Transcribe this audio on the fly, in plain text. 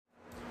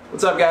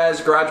What's up guys,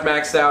 Garage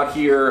Maxed Out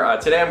here.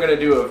 Today I'm going to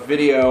do a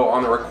video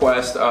on the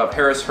request of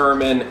Harris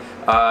Herman.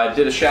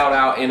 Did a shout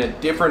out in a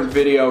different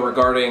video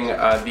regarding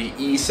the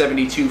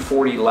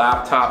E7240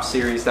 laptop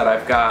series that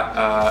I've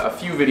got a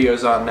few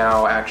videos on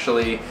now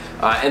actually.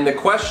 And the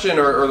question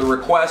or the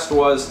request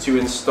was to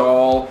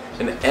install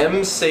an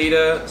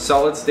mSATA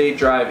solid state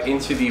drive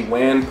into the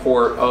WAN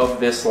port of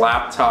this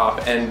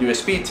laptop and do a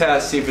speed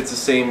test, see if it's the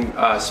same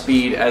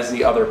speed as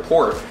the other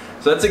port.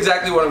 So that's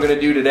exactly what I'm going to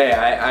do today.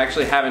 I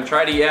actually haven't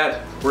tried it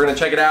yet. We're going to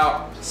check it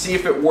out, see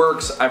if it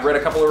works. I've read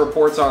a couple of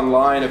reports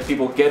online of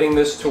people getting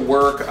this to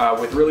work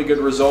with really good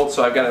results.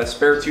 So I've got a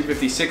spare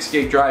 256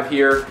 gig drive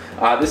here.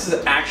 This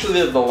is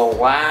actually the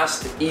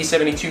last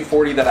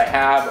E7240 that I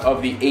have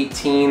of the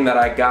 18 that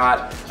I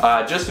got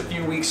just a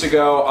few weeks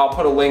ago. I'll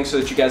put a link so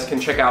that you guys can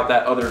check out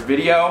that other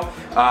video.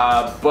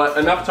 But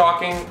enough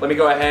talking, let me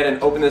go ahead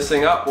and open this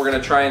thing up. We're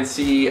going to try and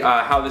see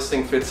how this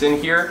thing fits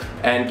in here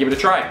and give it a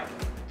try.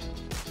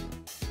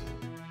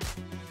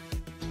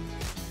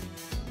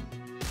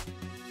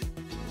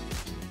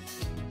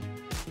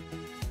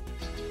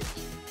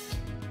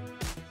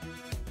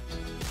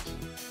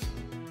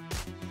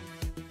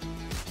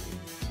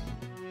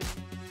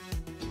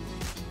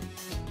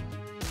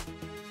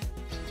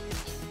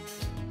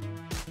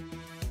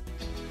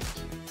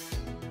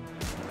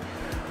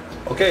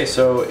 Okay,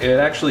 so it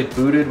actually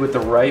booted with the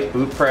right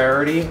boot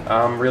priority.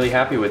 I'm really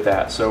happy with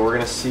that. So we're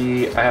gonna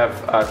see, I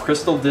have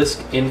crystal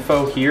disk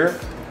info here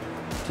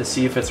to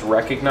see if it's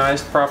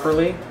recognized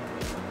properly.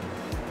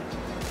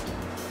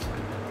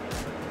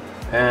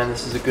 And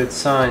this is a good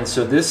sign.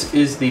 So this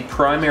is the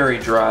primary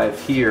drive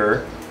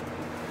here.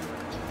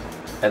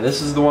 And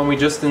this is the one we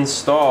just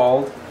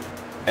installed.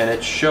 And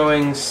it's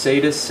showing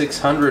SATA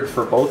 600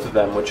 for both of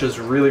them, which is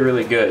really,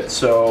 really good.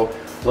 So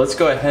let's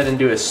go ahead and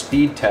do a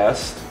speed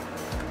test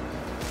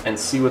and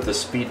see what the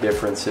speed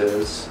difference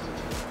is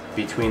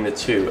between the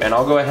two. And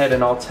I'll go ahead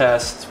and I'll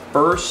test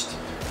first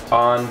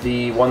on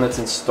the one that's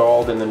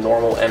installed in the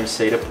normal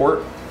mSATA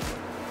port.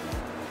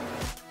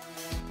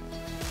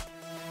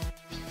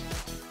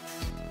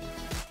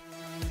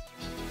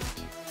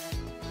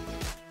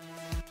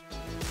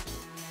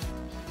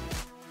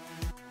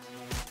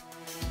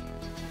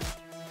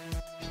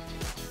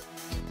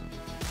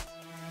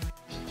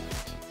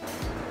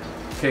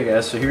 Okay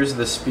guys, so here's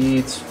the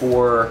speeds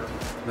for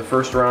the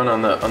first run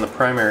on the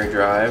primary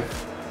drive.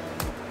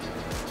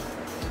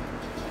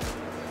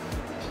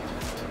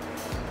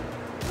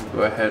 We'll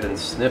go ahead and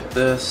snip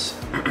this.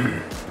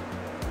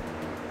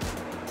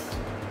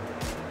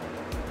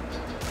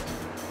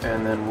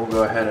 And then we'll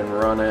go ahead and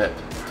run it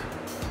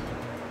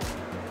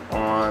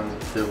on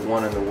the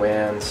one in the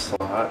WAN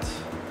slot.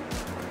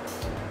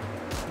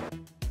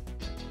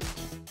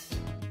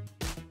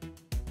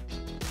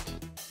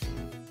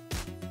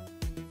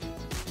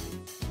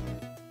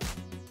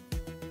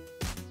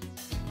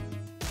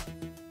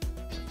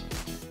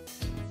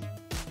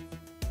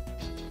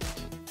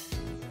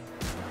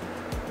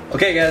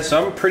 Okay guys,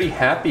 so I'm pretty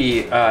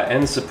happy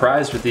and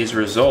surprised with these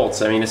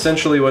results. I mean,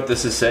 essentially what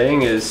this is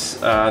saying is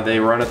they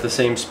run at the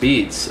same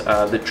speeds.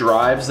 The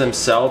drives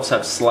themselves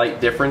have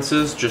slight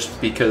differences just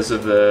because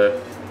of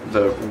the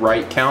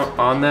write count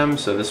on them.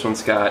 So this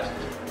one's got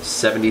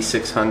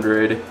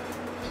 7,600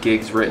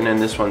 gigs written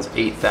and this one's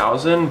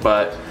 8,000,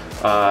 but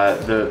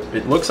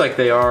it looks like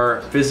they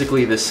are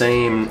physically the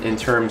same in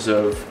terms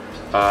of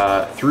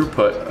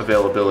throughput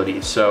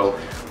availability. So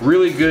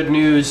really good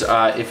news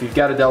if you've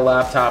got a Dell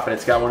laptop and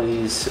it's got one of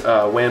these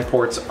WAN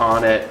ports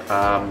on it.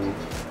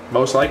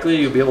 Most likely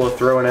you'll be able to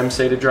throw an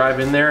mSATA drive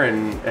in there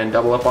and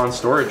double up on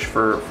storage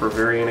for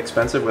very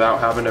inexpensive without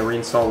having to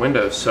reinstall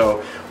Windows.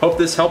 So hope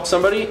this helps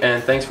somebody,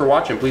 and thanks for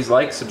watching. Please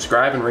like,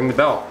 subscribe, and ring the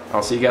bell.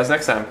 I'll see you guys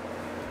next time.